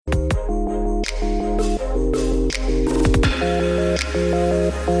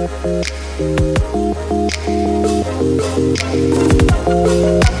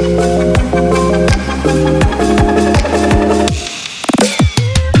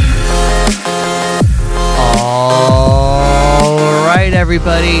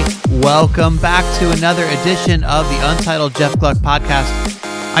everybody. Welcome back to another edition of the Untitled Jeff Gluck Podcast.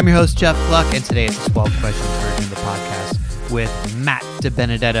 I'm your host, Jeff Gluck, and today it's a 12 questions version of the podcast with Matt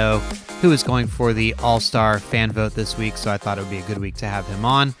DiBenedetto, who is going for the All-Star fan vote this week, so I thought it would be a good week to have him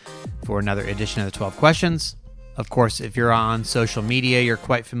on for another edition of the 12 questions. Of course, if you're on social media, you're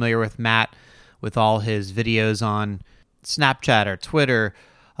quite familiar with Matt with all his videos on Snapchat or Twitter.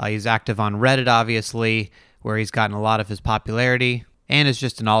 He's active on Reddit, obviously, where he's gotten a lot of his popularity, and is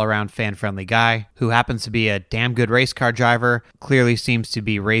just an all-around fan-friendly guy who happens to be a damn good race car driver, clearly seems to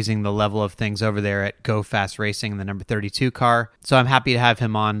be raising the level of things over there at Go Fast Racing, the number 32 car. So I'm happy to have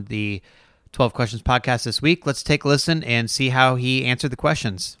him on the 12 Questions podcast this week. Let's take a listen and see how he answered the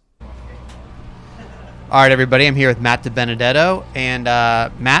questions. All right, everybody, I'm here with Matt DiBenedetto, and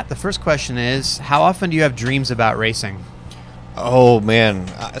Matt, the first question is, how often do you have dreams about racing? Oh, man.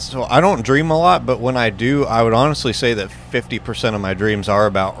 So I don't dream a lot, but when I do, I would honestly say that 50% of my dreams are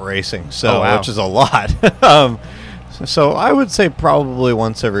about racing, which is a lot. So I would say probably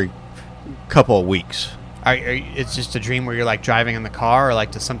once every couple of weeks. It's just a dream where you're like driving in the car, or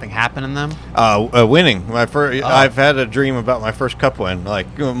like does something happen in them? Winning. I've had a dream about my first Cup win,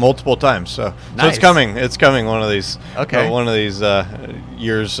 like multiple times. So it's coming. It's coming one of these. Okay. One of these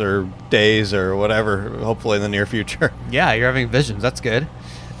years or days or whatever. Hopefully in the near future. Yeah, you're having visions. That's good.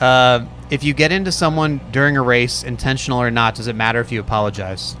 If you get into someone during a race, intentional or not, does it matter if you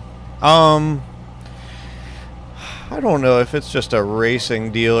apologize? I don't know if it's just a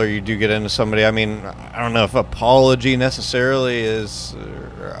racing deal or you do get into somebody. I mean, I don't know if apology necessarily is,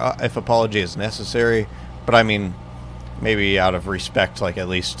 if apology is necessary, but I mean, maybe out of respect, like at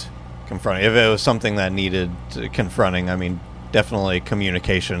least confronting. If it was something that needed confronting, I mean, definitely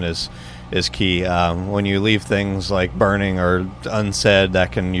communication is key. When you leave things like burning or unsaid,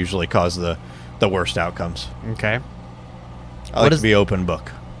 that can usually cause the worst outcomes. Okay. I like to be open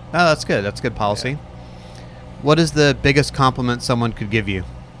book. Oh, that's good. That's good policy. Yeah. What is the biggest compliment someone could give you?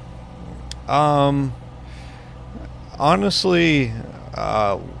 Honestly,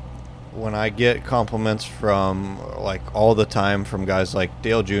 when I get compliments from, like, all the time from guys like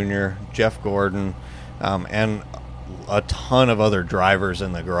Dale Jr., Jeff Gordon, and a ton of other drivers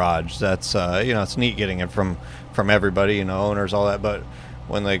in the garage, that's, it's neat getting it from everybody, owners, all that. But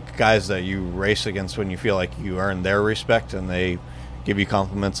when the guys that you race against, when you feel like you earn their respect and they give you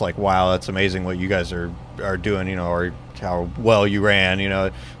compliments like, wow, that's amazing what you guys are doing, or how well you ran,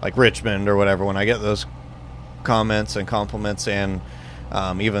 like Richmond or whatever. When I get those comments and compliments and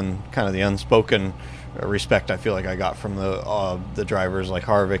even kind of the unspoken respect I feel like I got from the drivers like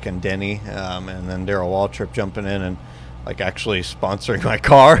Harvick and Denny, and then Darrell Waltrip jumping in and like actually sponsoring my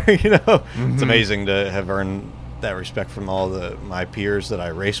car, Mm-hmm. It's amazing to have earned that respect from all my peers that I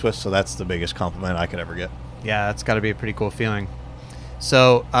race with. So that's the biggest compliment I could ever get. Yeah, that's got to be a pretty cool feeling.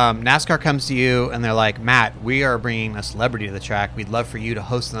 So NASCAR comes to you and they're like, Matt, we are bringing a celebrity to the track. We'd love for you to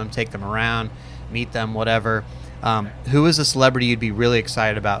host them, take them around, meet them, whatever. Who is a celebrity you'd be really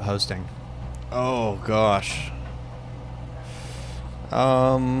excited about hosting? Oh, gosh.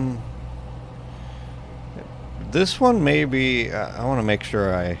 This one maybe, I want to make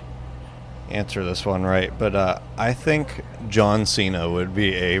sure I answer this one right, but I think John Cena would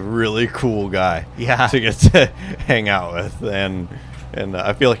be a really cool guy to get to hang out with, and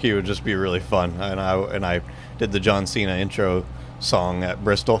I feel like he would just be really fun. And I did the John Cena intro song at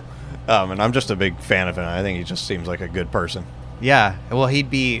Bristol, and I'm just a big fan of him. I think he just seems like a good person. Yeah, well, he'd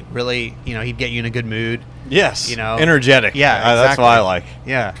be really, he'd get you in a good mood. Yes, energetic. Yeah, exactly. That's what I like.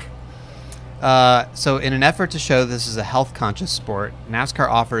 Yeah. So in an effort to show this is a health-conscious sport, NASCAR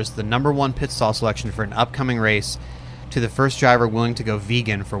offers the number one pit stall selection for an upcoming race to the first driver willing to go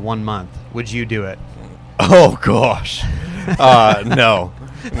vegan for 1 month. Would you do it? Oh, gosh. No,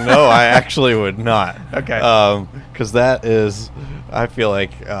 I actually would not. Okay. Because that is, I feel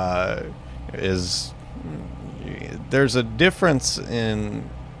like, there's a difference in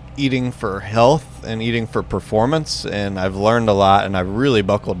eating for health and eating for performance, and I've learned a lot, and I've really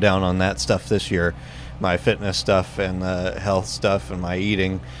buckled down on that stuff this year, my fitness stuff and the health stuff and my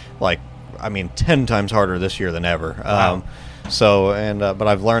eating, 10 times harder this year than ever. Wow. But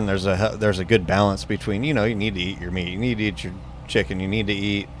I've learned there's a good balance between, you need to eat your meat, you need to eat your chicken, you need to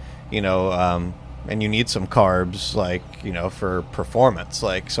eat, and you need some carbs, for performance.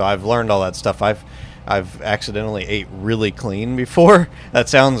 So I've learned all that stuff. I've accidentally ate really clean before. That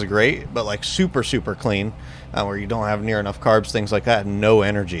sounds great, but super, super clean, where you don't have near enough carbs, things like that, and no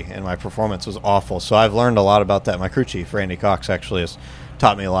energy, and my performance was awful. So I've learned a lot about that. My crew chief, Randy Cox, actually has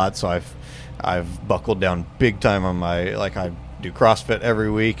taught me a lot, so I've buckled down big time on my, I do CrossFit every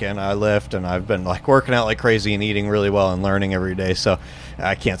week, and I lift, and I've been like working out like crazy and eating really well and learning every day. So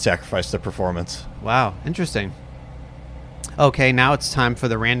I can't sacrifice the performance. Wow, interesting. Okay, now it's time for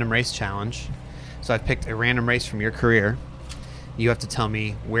the random race challenge. So I've picked a random race from your career. You have to tell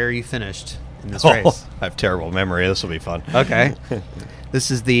me where you finished in this race. I have terrible memory. This will be fun. Okay.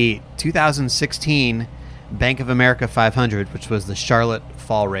 This is the 2016 Bank of America 500, which was the Charlotte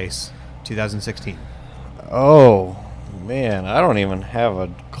Fall Race, 2016. Oh, man, I don't even have a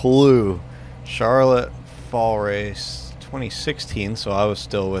clue. Charlotte Fall Race 2016, so I was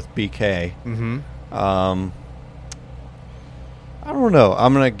still with BK. Mm-hmm. I don't know.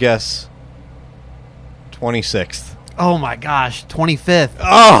 I'm going to guess 26th. Oh, my gosh, 25th.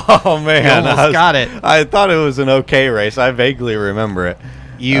 Oh, man. You almost got it. I thought it was an okay race. I vaguely remember it.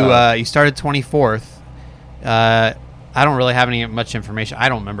 You started 24th. I don't really have much information. I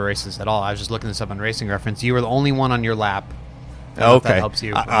don't remember races at all. I was just looking this up on Racing Reference. You were the only one on your lap. Okay. That helps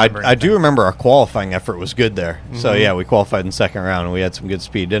you. I do remember our qualifying effort was good there. Mm-hmm. So, yeah, we qualified in the second round, and we had some good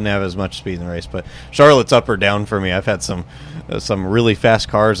speed. Didn't have as much speed in the race, but Charlotte's up or down for me. I've had some really fast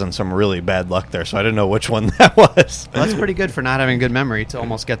cars and some really bad luck there, so I didn't know which one that was. Well, that's pretty good for not having good memory to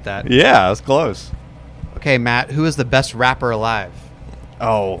almost get that. Yeah, it was close. Okay, Matt, who is the best rapper alive?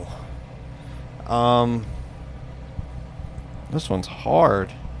 Oh. This one's hard.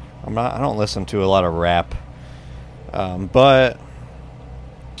 I don't listen to a lot of rap. But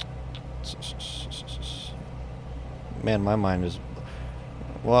man, my mind is,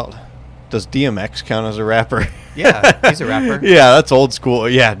 well, does DMX count as a rapper? Yeah, he's a rapper. Yeah, that's old school.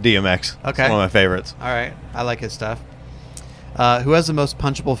 Yeah, DMX. Okay. It's one of my favorites. All right. I like his stuff. Who has the most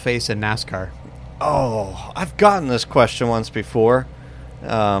punchable face in NASCAR? Oh, I've gotten this question once before.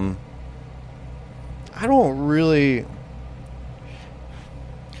 I don't really...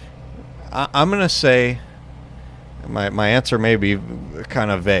 I'm going to say... My answer may be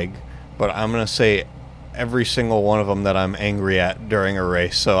kind of vague, but I'm going to say every single one of them that I'm angry at during a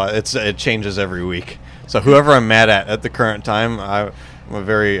race. So it changes every week. So whoever I'm mad at the current time, I'm a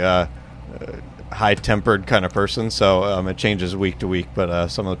very high-tempered kind of person. So it changes week to week. But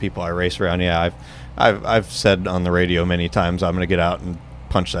some of the people I race around, yeah, I've said on the radio many times I'm going to get out and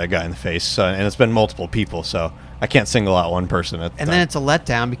punch that guy in the face. And it's been multiple people, so I can't single out one person at the time. And then it's a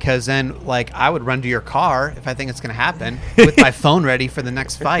letdown because then, like, I would run to your car if I think it's going to happen with my phone ready for the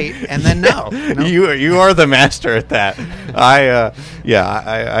next fight, and then no. You are the master at that. I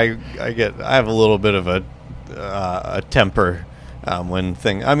have a little bit of a temper when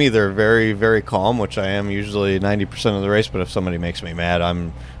I'm either very, very calm, which I am usually 90% of the race, but if somebody makes me mad,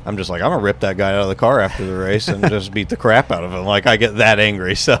 I'm just like, I'm gonna rip that guy out of the car after the race and just beat the crap out of him. Like, I get that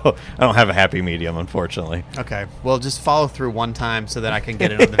angry, so I don't have a happy medium, unfortunately. Okay, well, just follow through one time so that I can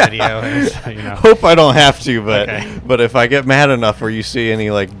get it on the video. And, Hope I don't have to, but okay. But if I get mad enough, or you see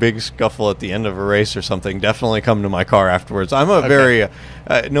any like big scuffle at the end of a race or something, definitely come to my car afterwards. I'm a very,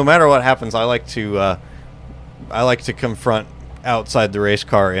 no matter what happens, I like to confront outside the race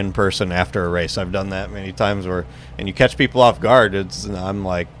car in person after a race. I've done that many times and you catch people off guard. I'm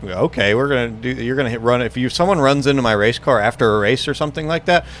like, okay, you're gonna run. If someone runs into my race car after a race or something like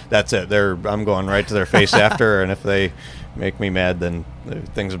that, that's it. I'm going right to their face after, and if they make me mad, then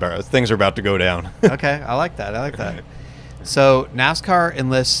things are about to go down. Okay, I like that. So NASCAR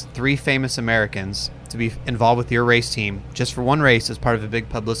enlists 3 famous Americans to be involved with your race team just for one race as part of a big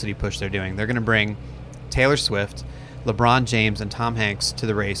publicity push they're doing. They're going to bring Taylor Swift, LeBron James, and Tom Hanks to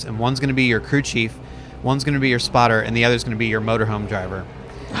the race, and one's going to be your crew chief, one's going to be your spotter, and the other's going to be your motorhome driver.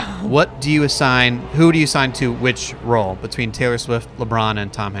 Who do you assign to which role between Taylor Swift, LeBron,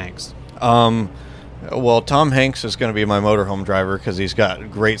 and Tom Hanks? Well, Tom Hanks is going to be my motorhome driver because he's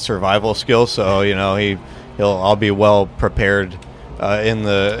got great survival skills. So I'll be well prepared in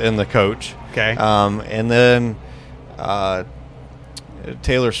the coach. Okay. And then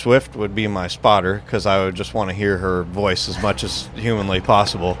Taylor Swift would be my spotter because I would just want to hear her voice as much as humanly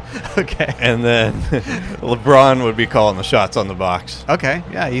possible. Okay. And then LeBron would be calling the shots on the box. Okay.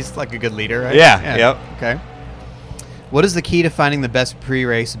 Yeah, he's like a good leader, right? Yeah. Yep. Okay. What is the key to finding the best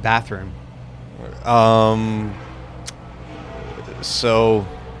pre-race bathroom? So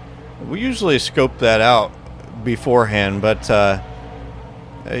we usually scope that out beforehand, but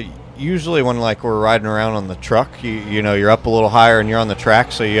usually when we're riding around on the truck, you're up a little higher and you're on the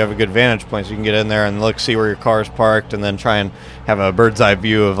track, so you have a good vantage point, so you can get in there and see where your car's parked, and then try and have a bird's eye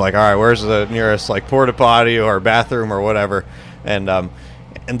view of all right, where's the nearest porta potty or bathroom or whatever. And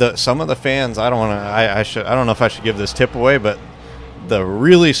some of the fans, I don't know if I should give this tip away, but the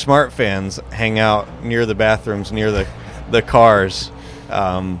really smart fans hang out near the bathrooms, near the cars.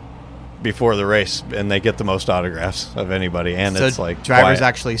 before the race, and they get the most autographs of anybody. And so it's like drivers quiet.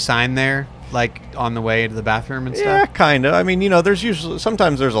 actually sign there, like on the way to the bathroom and Yeah, stuff. kind of. I mean, there's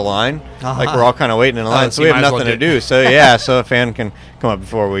sometimes there's a line, Uh-huh. like we're all kind of waiting in a line, so so we you have might as well nothing to do- do. So yeah, so a fan can come up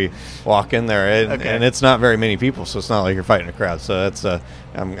before we walk in there, and, Okay. and it's not very many people, so it's not like you're fighting a crowd. So that's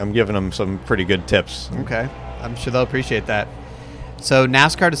I'm giving them some pretty good tips. Okay, I'm sure they'll appreciate that. So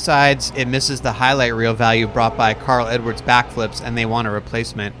NASCAR decides it misses the highlight reel value brought by Carl Edwards backflips, and they want a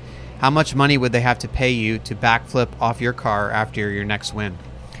replacement. How much money would they have to pay you to backflip off your car after your next win?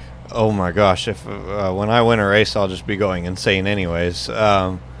 Oh my gosh! If when I win a race, I'll just be going insane anyways.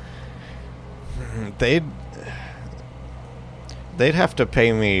 They'd have to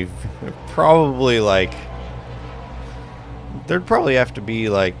pay me probably like there'd probably have to be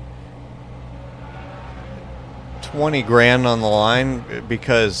like 20 grand on the line,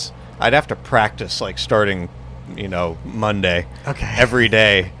 because I'd have to practice like starting, Monday, Okay. every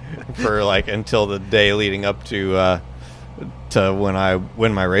day for like until the day leading up to when I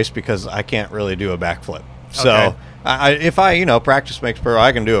win my race, because I can't really do a backflip. So Okay. if I practice makes pro,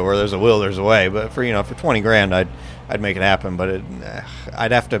 I can do it. Where there's a will, there's a way. But for 20 grand, I'd make it happen. But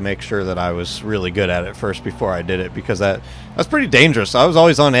I'd have to make sure that I was really good at it first before I did it, because that's pretty dangerous. I was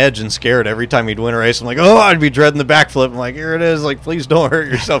always on edge and scared every time he'd win a race. I'm like, oh, I'd be dreading the backflip. I'm like, here it is. Like, please don't hurt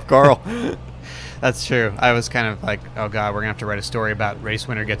yourself, Carl. That's true. I was kind of like, oh god, we're gonna have to write a story about race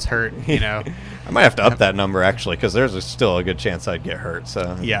winner gets hurt. I might have to up that number actually, because there's still a good chance I'd get hurt.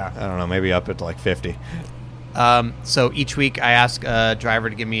 So Yeah. I don't know, maybe up it to like 50. So each week I ask a driver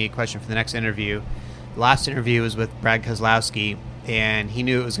to give me a question for the next interview. The last interview was with Brad Keselowski, and he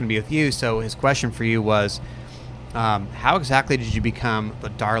knew it was going to be with you. So his question for you was, how exactly did you become the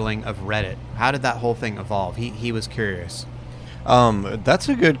darling of Reddit? How did that whole thing evolve? He was curious. That's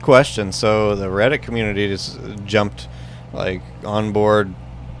a good question. So the Reddit community just jumped like on board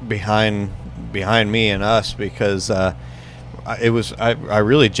behind me and us, because I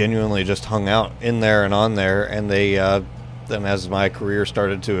really genuinely just hung out in there and on there, and they then as my career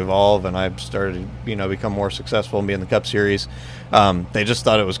started to evolve and I started become more successful and be in the Cup Series, they just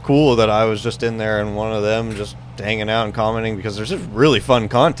thought it was cool that I was just in there and one of them just hanging out and commenting, because there's just really fun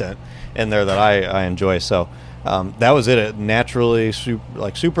content in there that I enjoy. So that was it. It naturally,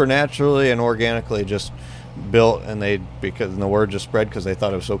 super naturally and organically just built, and the word just spread because they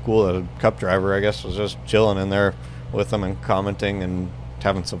thought it was so cool that a Cup driver, I guess, was just chilling in there with them and commenting and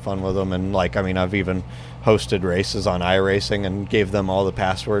having some fun with them. And I've even hosted races on iRacing and gave them all the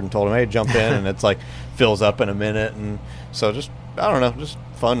password and told them, hey, jump in, and it's like fills up in a minute. And so just, I don't know, just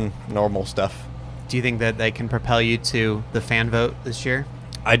fun, normal stuff. Do you think that they can propel you to the fan vote this year?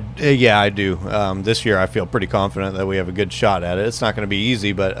 Yeah, I do. This year I feel pretty confident that we have a good shot at it. It's not going to be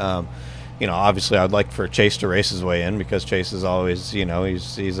easy, but obviously I'd like for Chase to race his way in, because Chase is always,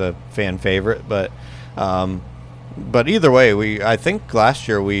 he's a fan favorite. But either way, I think last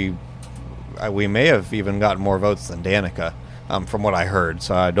year we may have even gotten more votes than Danica, from what I heard.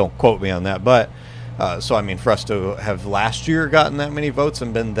 So don't quote me on that. But for us to have last year gotten that many votes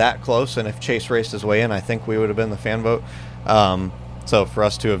and been that close, and if Chase raced his way in, I think we would have been the fan vote. So for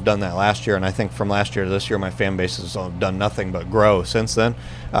us to have done that last year, and I think from last year to this year, my fan base has done nothing but grow since then.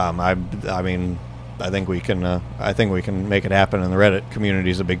 I think we can make it happen, and the Reddit community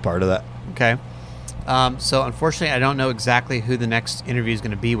is a big part of that. Okay. So unfortunately, I don't know exactly who the next interview is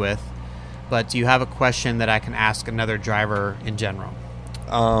going to be with, but do you have a question that I can ask another driver in general?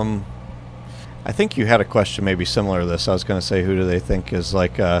 I think you had a question maybe similar to this. I was going to say, who do they think is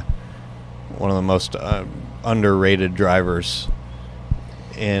like one of the most underrated drivers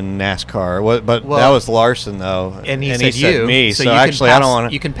in NASCAR? But that was Larson, though, and he said you. Me. So actually, I don't want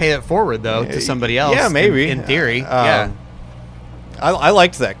to. You can pay it forward though to somebody else. Yeah, maybe. In theory, yeah. I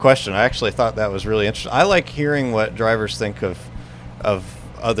liked that question. I actually thought that was really interesting. I like hearing what drivers think of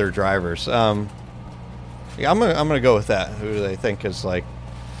other drivers. I'm gonna go with that. Who do they think is like,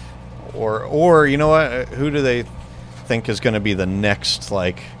 or you know what? Who do they think is going to be the next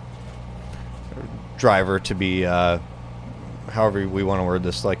like driver to be? However we want to word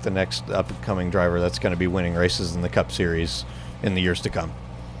this, like the next upcoming driver that's going to be winning races in the Cup Series in the years to come.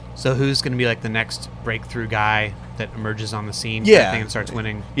 So who's going to be like the next breakthrough guy that emerges on the scene? Yeah, and starts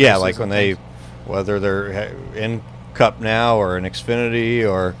winning. Yeah, like when whether they're in Cup now or in Xfinity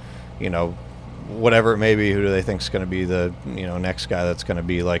or whatever it may be. Who do they think is going to be the next guy that's going to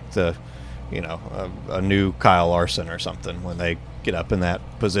be like the a new Kyle Larson or something when they get up in that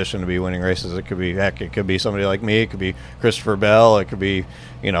position to be winning races? It could be somebody like me. It could be Christopher Bell. It could be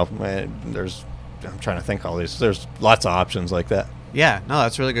I'm trying to think all these. There's lots of options like that. Yeah, no,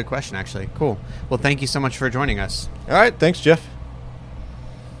 that's a really good question, actually. Cool. Well, thank you so much for joining us. All right, thanks, Jeff.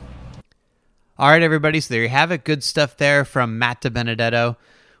 All right, everybody. So there you have it. Good stuff there from Matt DiBenedetto.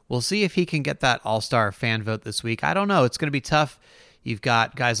 We'll see if he can get that all-star fan vote this week. I don't know. It's going to be tough. You've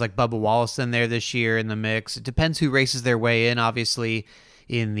got guys like Bubba Wallace in there this year in the mix. It depends who races their way in, obviously,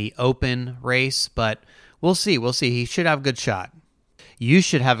 in the open race. But we'll see. We'll see. He should have a good shot. You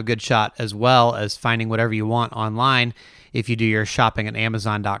should have a good shot as well as finding whatever you want online if you do your shopping at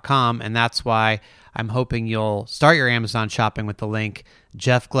Amazon.com. And that's why I'm hoping you'll start your Amazon shopping with the link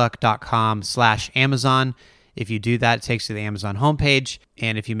jeffgluck.com/Amazon. If you do that, it takes you to the Amazon homepage.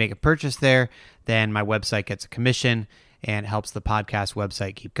 And if you make a purchase there, then my website gets a commission and helps the podcast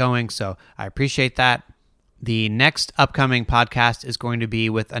website keep going. So I appreciate that. The next upcoming podcast is going to be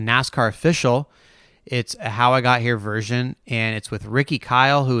with a NASCAR official. It's a How I Got Here version, and it's with Ricky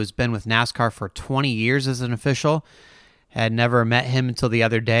Kyle, who has been with NASCAR for 20 years as an official. Had never met him until the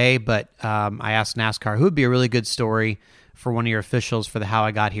other day, but I asked NASCAR who would be a really good story for one of your officials for the How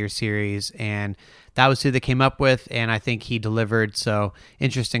I Got Here series, and that was who they came up with, and I think he delivered. So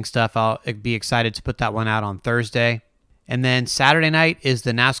interesting stuff. I'll be excited to put that one out on Thursday. And then Saturday night is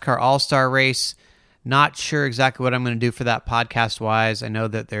the NASCAR All-Star Race. Not sure exactly what I'm going to do for that podcast-wise. I know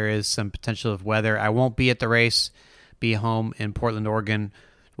that there is some potential of weather. I won't be at the race, be home in Portland, Oregon,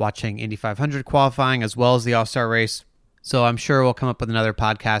 watching Indy 500 qualifying as well as the All-Star Race. So I'm sure we'll come up with another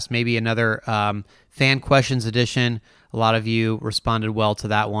podcast, maybe another fan questions edition. A lot of you responded well to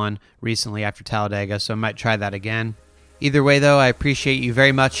that one recently after Talladega, so I might try that again. Either way, though, I appreciate you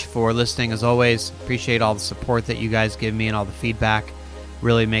very much for listening, as always. Appreciate all the support that you guys give me and all the feedback.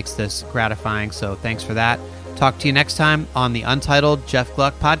 Really makes this gratifying, so thanks for that. Talk to you next time on the Untitled Jeff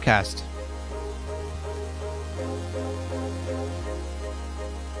Gluck Podcast.